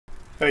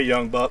Hey,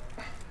 young buck.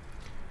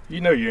 You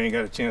know you ain't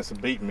got a chance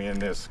of beating me in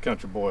this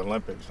Country Boy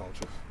Olympics, don't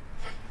you?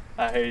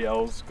 I hear you,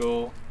 old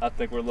school. I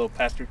think we're a little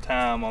past your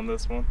time on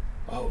this one.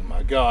 Oh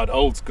my God,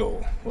 old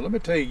school. Well, let me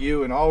tell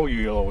you and all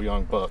you old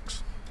young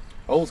bucks,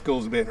 old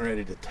school's been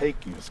ready to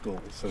take you to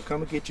school, so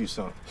come and get you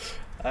some.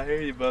 I hear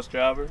you, bus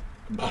driver.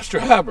 Bus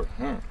driver?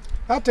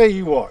 I'll tell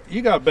you what,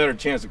 you got a better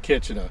chance of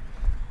catching a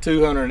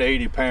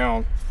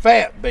 280-pound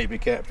fat baby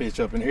catfish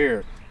up in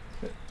here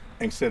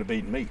instead of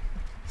beating me.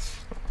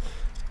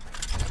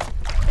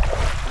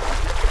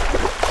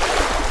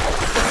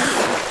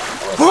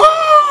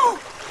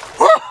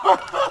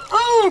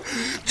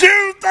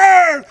 June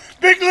 3rd,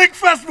 Big League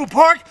Festival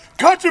Park,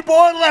 Country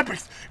Boy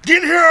Olympics.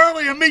 Get here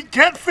early and meet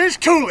Catfish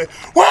Cooley.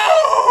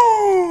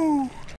 Woo!